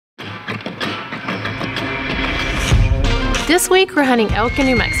This week we're hunting elk in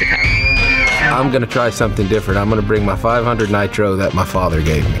New Mexico. I'm gonna try something different. I'm gonna bring my 500 Nitro that my father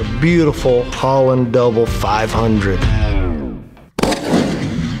gave me. A beautiful Holland double 500.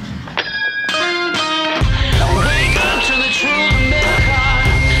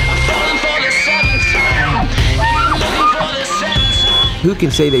 Who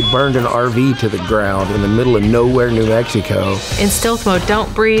can say they burned an RV to the ground in the middle of nowhere, New Mexico? In stealth mode,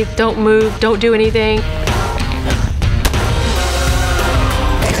 don't breathe, don't move, don't do anything.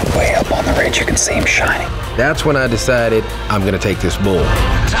 He's way up on the ridge, you can see him shining. That's when I decided I'm gonna take this bull.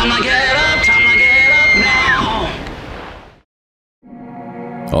 Time to get up now.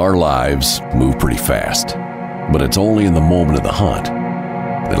 Our lives move pretty fast, but it's only in the moment of the hunt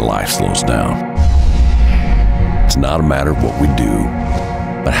that life slows down. It's not a matter of what we do,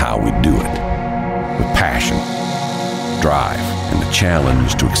 but how we do it. With passion, drive, and the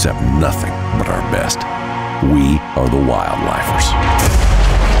challenge to accept nothing but our best. We are the Wildlifers.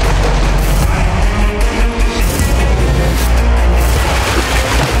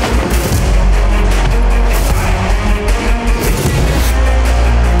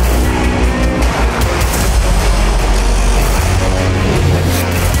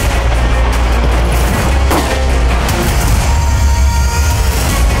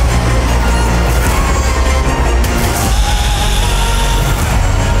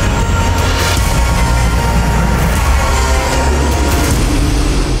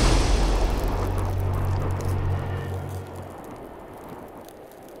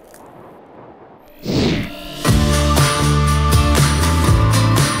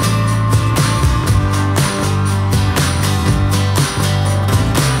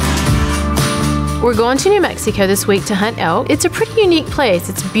 We're going to New Mexico this week to hunt elk. It's a pretty unique place.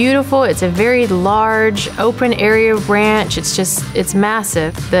 It's beautiful. It's a very large, open area ranch. It's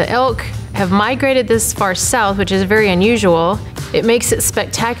massive. The elk have migrated this far south, which is very unusual. It makes it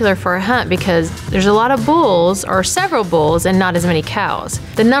spectacular for a hunt because there's a lot of bulls, or several bulls, and not as many cows.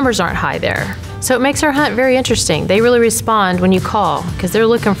 The numbers aren't high there. So it makes our hunt very interesting. They really respond when you call because they're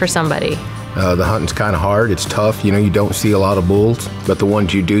looking for somebody. The hunting's kind of hard, it's tough, you don't see a lot of bulls, but the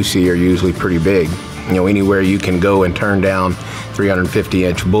ones you do see are usually pretty big. Anywhere you can go and turn down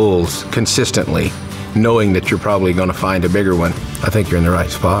 350-inch bulls consistently, knowing that you're probably going to find a bigger one, I think you're in the right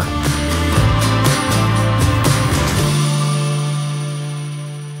spot.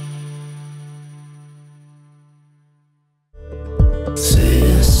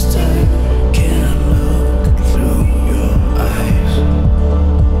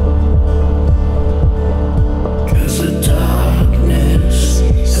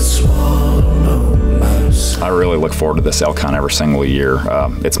 I really look forward to this elk hunt every single year.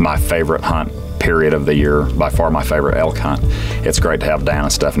 It's my favorite hunt period of the year, by far my favorite elk hunt. It's great to have Dan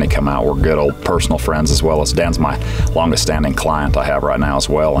and Stephanie come out. We're good old personal friends, as well as Dan's my longest standing client I have right now as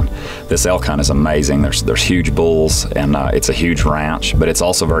well. And this elk hunt is amazing. There's huge bulls, and it's a huge ranch, but it's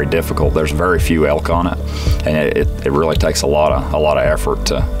also very difficult. There's very few elk on it, and it really takes a lot of effort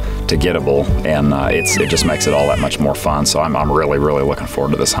to get a bull, and it just makes it all that much more fun. So I'm really looking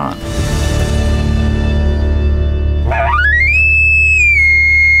forward to this hunt.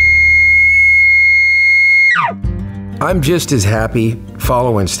 I'm just as happy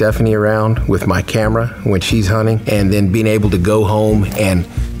following Stephanie around with my camera when she's hunting, and then being able to go home and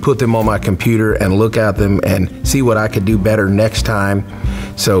put them on my computer and look at them and see what I could do better next time.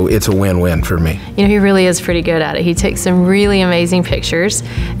 So it's a win-win for me. He really is pretty good at it. He takes some really amazing pictures,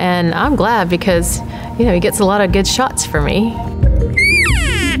 and I'm glad because, he gets a lot of good shots for me.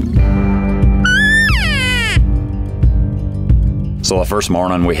 So the first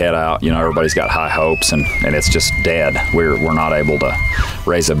morning we head out, everybody's got high hopes, and it's just dead. We're not able to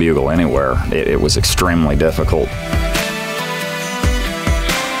raise a bugle anywhere. It was extremely difficult.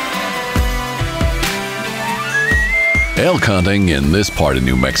 Elk hunting in this part of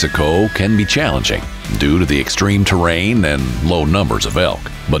New Mexico can be challenging due to the extreme terrain and low numbers of elk,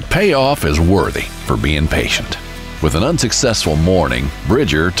 but payoff is worthy for being patient. With an unsuccessful morning,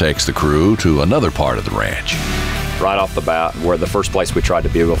 Bridger takes the crew to another part of the ranch. Right off the bat, where the first place we tried to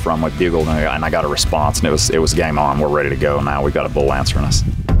bugle from, we bugled and I got a response, and it was game on. We're ready to go now. We've got a bull answering us.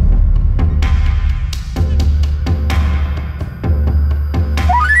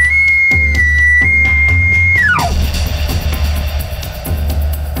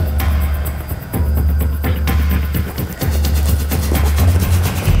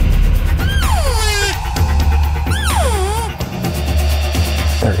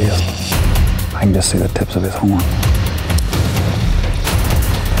 There he is. I can just see the tips of his horn.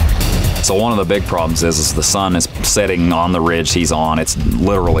 So one of the big problems is the sun is setting on the ridge he's on. It's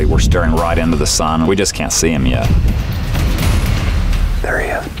literally, we're staring right into the sun. We just can't see him yet. There he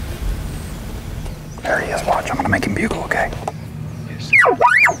is. There he is. Watch. I'm gonna make him bugle. Okay.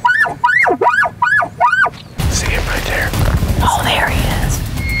 See him right there. Oh, there he is.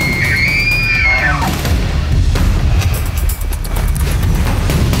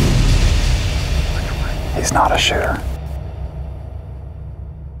 He's not a shooter.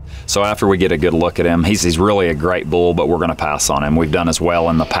 So after we get a good look at him, he's really a great bull, but we're going to pass on him. We've done as well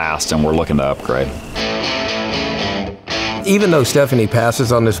in the past, and we're looking to upgrade. Even though Stephanie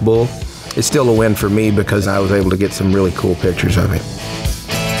passes on this bull, it's still a win for me because I was able to get some really cool pictures of him.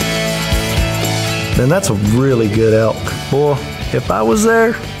 Man, that's a really good elk. Boy, if I was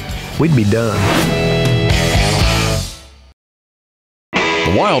there, we'd be done.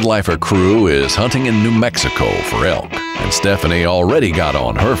 The Wildlifer crew is hunting in New Mexico for elk, and Stephanie already got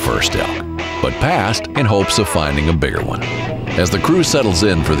on her first elk, but passed in hopes of finding a bigger one. As the crew settles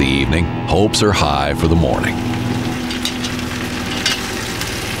in for the evening, hopes are high for the morning.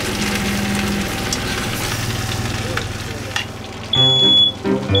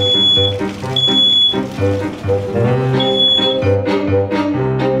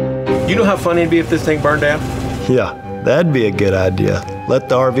 You know how funny it'd be if this thing burned down? Yeah, that'd be a good idea. Let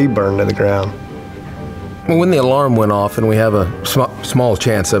the RV burn to the ground. Well, when the alarm went off and we have a small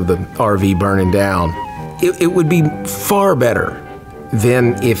chance of the RV burning down, it would be far better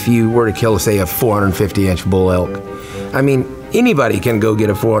than if you were to kill, say, a 450-inch bull elk. I mean, anybody can go get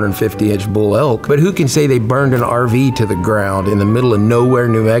a 450-inch bull elk, but who can say they burned an RV to the ground in the middle of nowhere,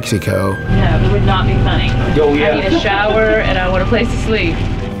 New Mexico? No, it would not be funny. Oh, yeah. I need a shower and I want a place to sleep.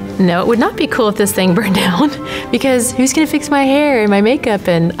 No, it would not be cool if this thing burned down because who's gonna fix my hair and my makeup?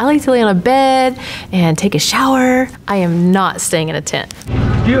 And I like to lay on a bed and take a shower. I am not staying in a tent.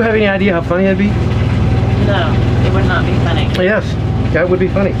 Do you have any idea how funny that'd be? No, it would not be funny. Yes, that would be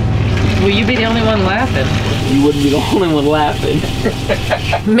funny. Will you be the only one laughing? You wouldn't be the only one laughing.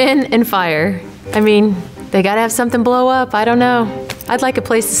 Men and fire. I mean, they gotta have something blow up. I don't know. I'd like a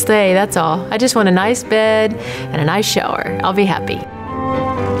place to stay, that's all. I just want a nice bed and a nice shower. I'll be happy.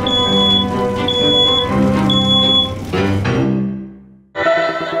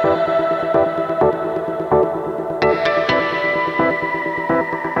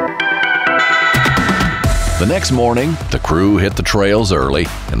 The next morning, the crew hit the trails early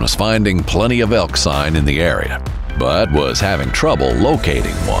and was finding plenty of elk sign in the area, but was having trouble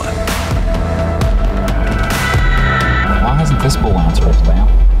locating one. Why hasn't this bull answered us, Dan?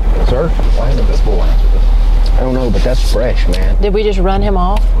 Sir? Why hasn't this bull answered us? I don't know, but that's fresh, man. Did we just run him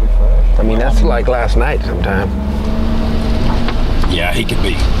off? I mean, that's like last night sometime. Yeah, he could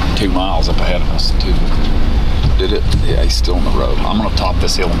be 2 miles up ahead of us, too. Did it? Yeah, he's still on the road. I'm gonna top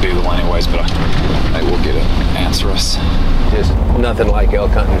this hill and bugle anyways, but maybe we'll get it answer us. Just nothing like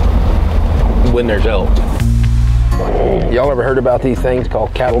elk hunting when there's elk. Y'all ever heard about these things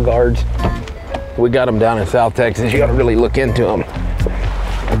called cattle guards? We got them down in South Texas. You gotta really look into them.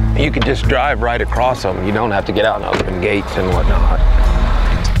 You could just drive right across them. You don't have to get out and open gates and whatnot.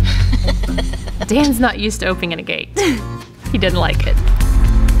 Dan's not used to opening a gate. He didn't like it.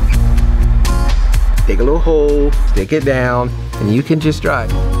 Dig a little hole, stick it down, and you can just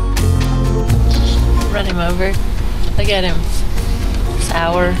drive. Run him over. Look at him.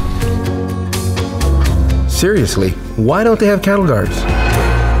 Sour. Seriously, why don't they have cattle guards?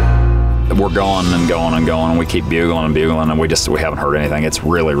 We're going and going and going, and we keep bugling and bugling, and we haven't heard anything. It's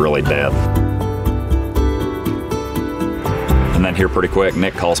really, really dead. And then here pretty quick,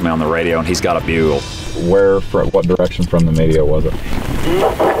 Nick calls me on the radio, and he's got a bugle. What direction from the media was it?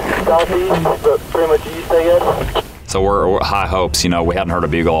 Southeast, but pretty much east, I guess. So we're high hopes, you know, we hadn't heard a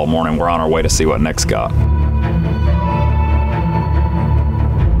bugle all morning. We're on our way to see what Nick's got.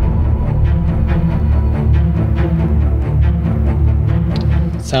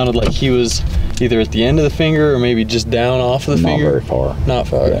 It sounded like he was either at the end of the finger or maybe just down off of the finger. Not very far. Not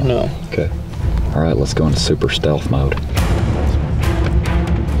far, Yeah. no. Okay. All right, let's go into super stealth mode.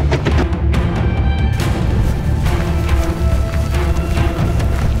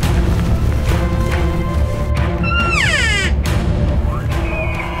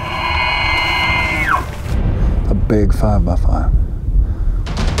 A big 5x5.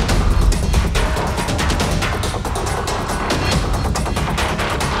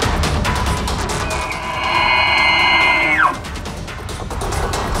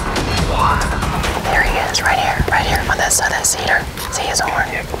 There he is, right here, on that side of that cedar. See his horn?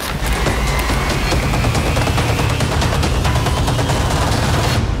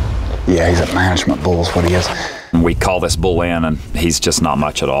 Yeah, he's a management bull is what he is. We call this bull in, and he's just not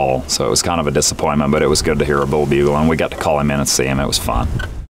much at all. So it was kind of a disappointment, but it was good to hear a bull bugle, and we got to call him in and see him. It was fun.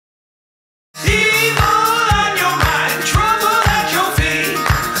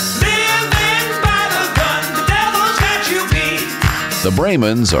 The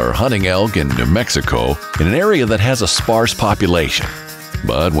Bramans are hunting elk in New Mexico in an area that has a sparse population.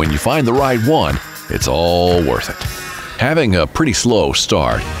 But when you find the right one, it's all worth it. Having a pretty slow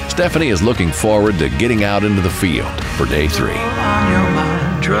start, Stephanie is looking forward to getting out into the field for day 3. On your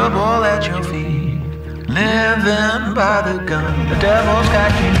mind, trouble at your feet, living by the gun, the devil's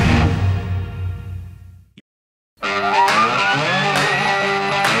got you.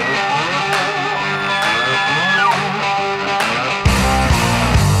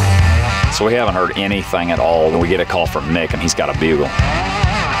 So we haven't heard anything at all. We get a call from Nick, and he's got a bugle.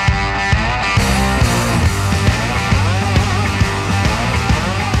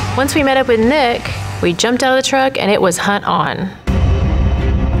 Once we met up with Nick, we jumped out of the truck and it was hunt on.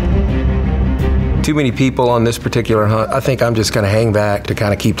 Too many people on this particular hunt. I think I'm just going to hang back to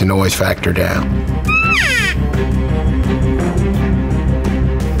kind of keep the noise factor down.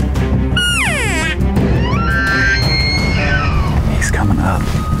 He's coming up.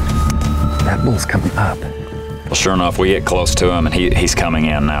 That bull's coming up. Well, sure enough, we get close to him, and he's coming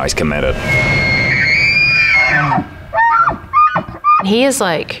in now. He's committed. He is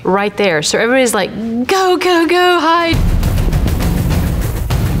like right there, so everybody's like, go, go, go, hide.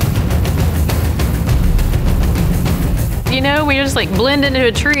 You know, we just like blend into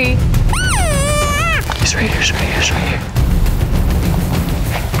a tree. He's right here, he's right here, he's right here.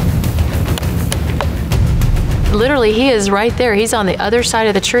 Literally, he is right there. He's on the other side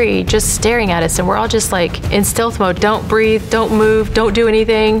of the tree, just staring at us, and we're all just like in stealth mode. Don't breathe, don't move, don't do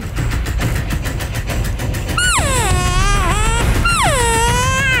anything.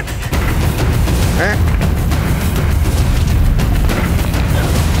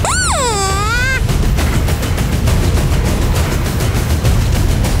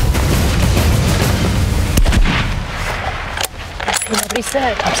 Nobody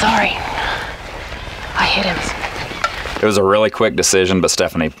said, I'm sorry. I hit him. It was a really quick decision, but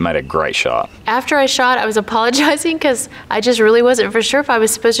Stephanie made a great shot. After I shot, I was apologizing because I just really wasn't for sure if I was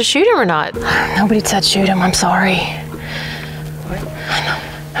supposed to shoot him or not. Nobody said shoot him, I'm sorry.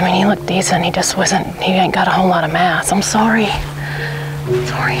 I mean, he looked decent, he just wasn't, he ain't got a whole lot of mass. I'm sorry.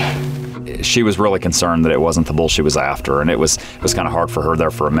 Sorry. She was really concerned that it wasn't the bull she was after, and it was kind of hard for her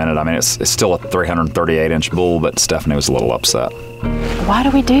there for a minute. I mean, it's still a 338-inch bull, but Stephanie was a little upset. Why do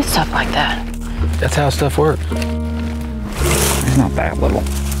we do stuff like that? That's how stuff works. He's not that little.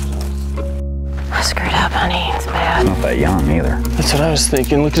 I screwed up, honey. It's bad. Not that young either. That's what I was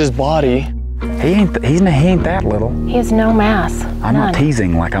thinking. Look at his body. He ain't that little. He has no mass. I'm not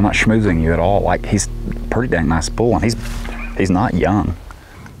teasing, like I'm not schmoozing you at all. Like he's a pretty dang nice bull, and he's not young.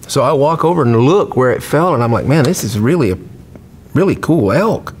 So I walk over and look where it fell, and I'm like, man, this is really a really cool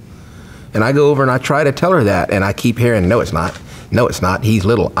elk. And I go over and I try to tell her that, and I keep hearing, no, it's not. No, it's not. He's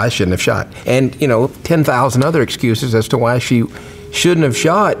little. I shouldn't have shot. And, 10,000 other excuses as to why she shouldn't have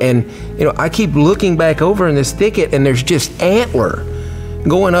shot. And, I keep looking back over in this thicket, and there's just antler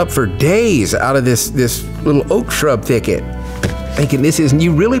going up for days out of this little oak shrub thicket. Thinking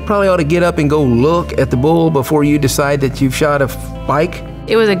you really probably ought to get up and go look at the bull before you decide that you've shot a spike.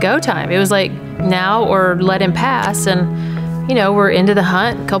 It was a go time. It was like now or let him pass. And, we're into the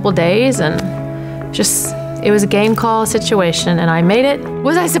hunt a couple days, and it was a game call situation, and I made it.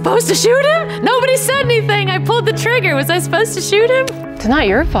 Was I supposed to shoot him? Nobody said anything. I pulled the trigger. Was I supposed to shoot him? It's not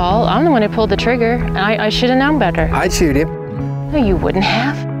your fault. I'm the one who pulled the trigger, and I should have known better. I'd shoot him. No, you wouldn't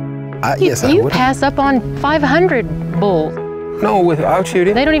have. Yes, I would. You pass up on 500 bulls. No, I'll shoot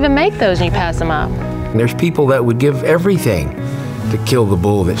him. They don't even make those, and you pass them up. There's people that would give everything to kill the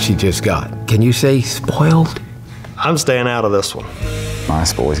bull that she just got. Can you say spoiled? I'm staying out of this one.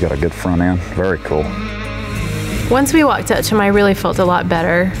 Nice bull. He's got a good front end. Very cool. Once we walked up to him, I really felt a lot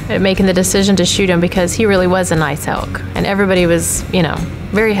better at making the decision to shoot him because he really was a nice elk. And everybody was,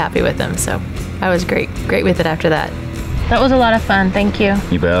 very happy with him. So I was great with it after that. That was a lot of fun. Thank you.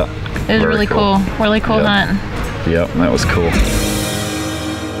 You bet. It was really cool. Really cool hunt. Yep, that was cool.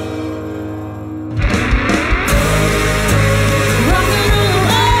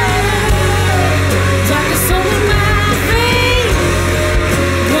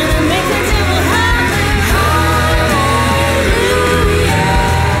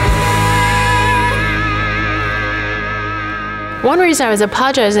 One reason I was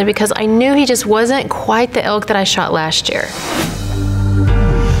apologizing because I knew he just wasn't quite the elk that I shot last year.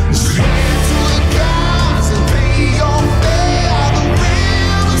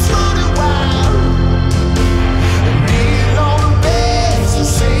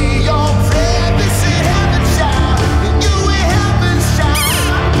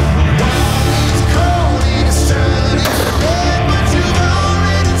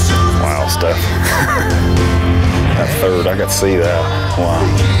 Wow, Steph. That third, I could see that.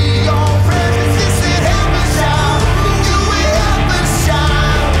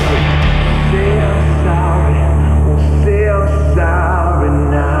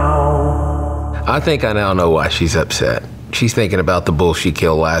 I think I now know why she's upset. She's thinking about the bull she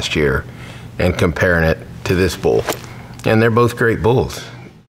killed last year and comparing it to this bull. And they're both great bulls.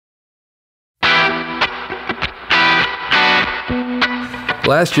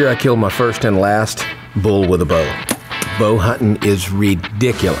 Last year I killed my first and last bull with a bow. Bow hunting is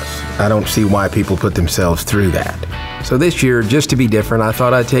ridiculous. I don't see why people put themselves through that. So this year, just to be different, I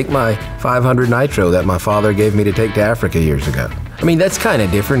thought I'd take my 500 Nitro that my father gave me to take to Africa years ago. I mean, that's kind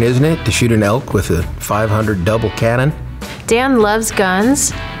of different, isn't it? To shoot an elk with a 500 double cannon. Dan loves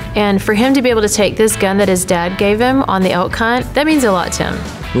guns, and for him to be able to take this gun that his dad gave him on the elk hunt, that means a lot to him.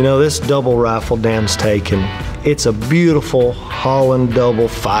 You know, this double rifle Dan's taken, it's a beautiful Holland double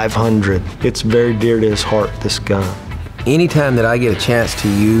 500. It's very dear to his heart, this gun. Anytime that I get a chance to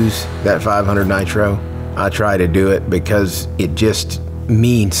use that 500 Nitro, I try to do it because it just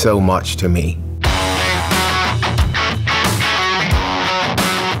means so much to me.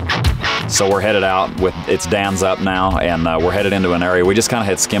 So we're headed out with, it's Dan's up now, and we're headed into an area we just kind of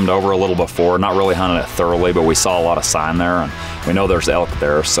had skimmed over a little before, not really hunted it thoroughly, but we saw a lot of sign there, and we know there's elk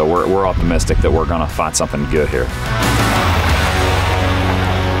there, so we're optimistic that we're gonna find something good here.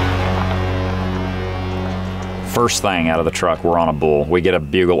 First thing out of the truck, we're on a bull. We get a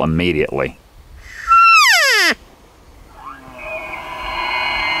bugle immediately.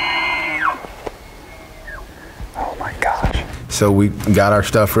 Oh my gosh. So we got our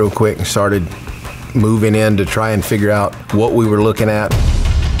stuff real quick and started moving in to try and figure out what we were looking at.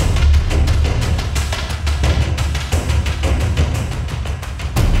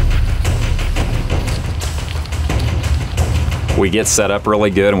 We get set up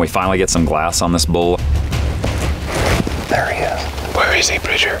really good, and we finally get some glass on this bull. There he is. Where is he,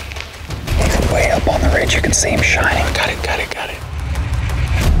 Bridger? He's way up on the ridge. You can see him shining. Got it, got it, got it.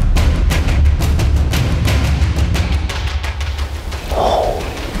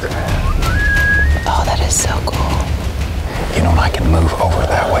 Oh, that is so cool. You know, I can move over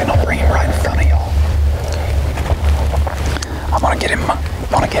that way and I'll bring him right in front of y'all. I'm gonna get him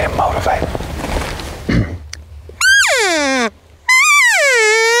motivated.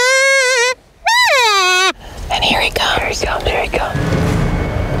 And here he comes. Here he comes, here he comes.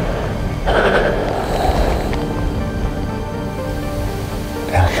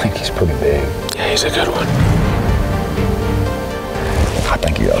 I think he's pretty big. Yeah, he's a good one. I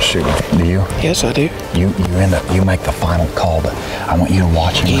think you gotta shoot him. Do you? Yes, I do. You make the final call, but I want you to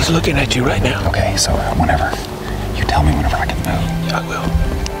watch him. He's looking at you right now. Okay, so whenever, you tell me whenever I can move. Yeah, I will.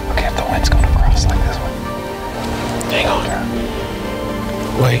 Okay, if the wind's gonna cross like this way. Hang on.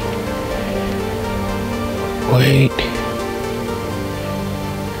 Wait. Wait.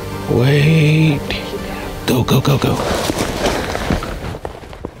 Wait. Go, go, go, go.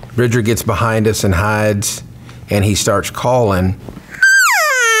 Bridger gets behind us and hides, and he starts calling.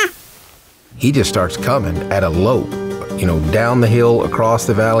 He just starts coming at a lope, you know, down the hill, across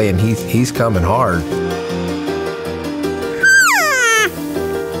the valley, and he's coming hard.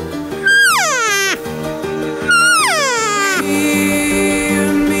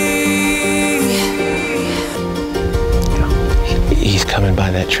 He's coming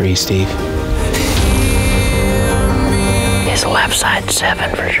by that tree, Steve. It's left side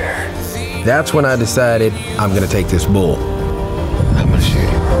 7 for sure. That's when I decided I'm gonna take this bull. I'm gonna shoot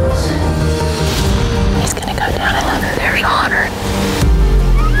him. He's gonna go down another. There's 100.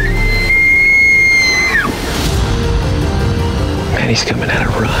 Man, he's coming at a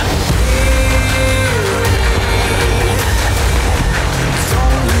run.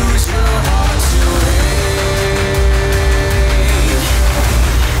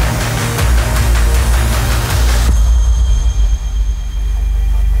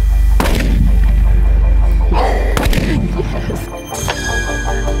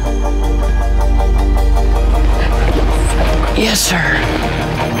 Yes, sir.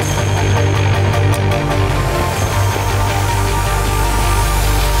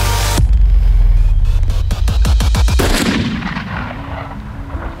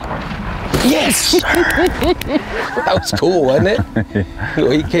 Yes! That was cool, wasn't it? The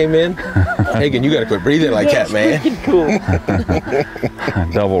way he came in. Hagen, you gotta quit breathing like that, man. Cool.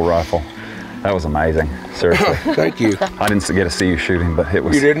 Double rifle. That was amazing. Seriously. Thank you. I didn't get to see you shooting, but it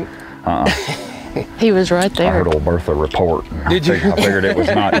was. You didn't? He was right I there. heard old Bertha report. Did you? I figured it was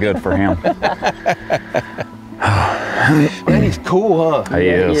not good for him. Man, he's cool, huh? He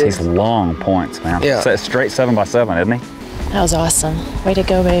is. He's long points, man. Yeah. So it's straight 7x7, isn't he? That was awesome. Way to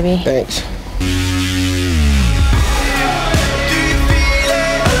go, baby. Thanks. Do you feel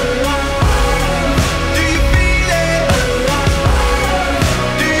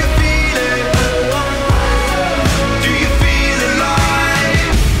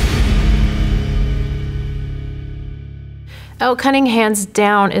Elk hunting, hands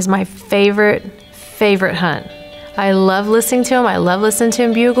down, is my favorite hunt. I love listening to him. I love listening to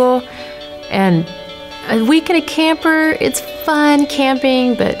him bugle. And a week in a camper, it's fun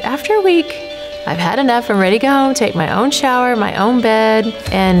camping, but after a week, I've had enough. I'm ready to go home, take my own shower, my own bed,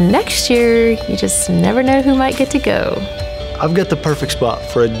 and next year, you just never know who might get to go. I've got the perfect spot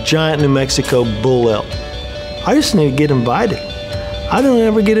for a giant New Mexico bull elk. I just need to get invited. I don't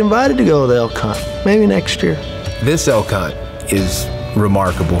ever get invited to go to the elk hunt. Maybe next year. This elk hunt is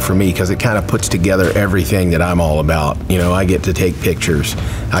remarkable for me because it kind of puts together everything that I'm all about. You know, I get to take pictures.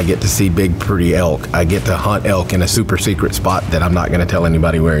 I get to see big, pretty elk. I get to hunt elk in a super secret spot that I'm not going to tell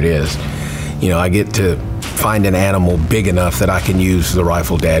anybody where it is. You know, I get to find an animal big enough that I can use the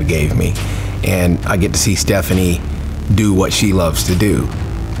rifle Dad gave me. And I get to see Stephanie do what she loves to do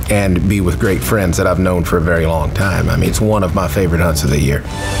and be with great friends that I've known for a very long time. I mean, it's one of my favorite hunts of the year.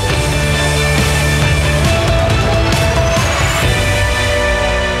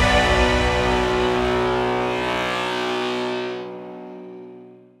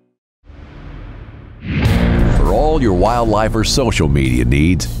 For all your Wildlifers social media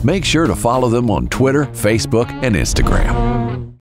needs, make sure to follow them on Twitter, Facebook, and Instagram.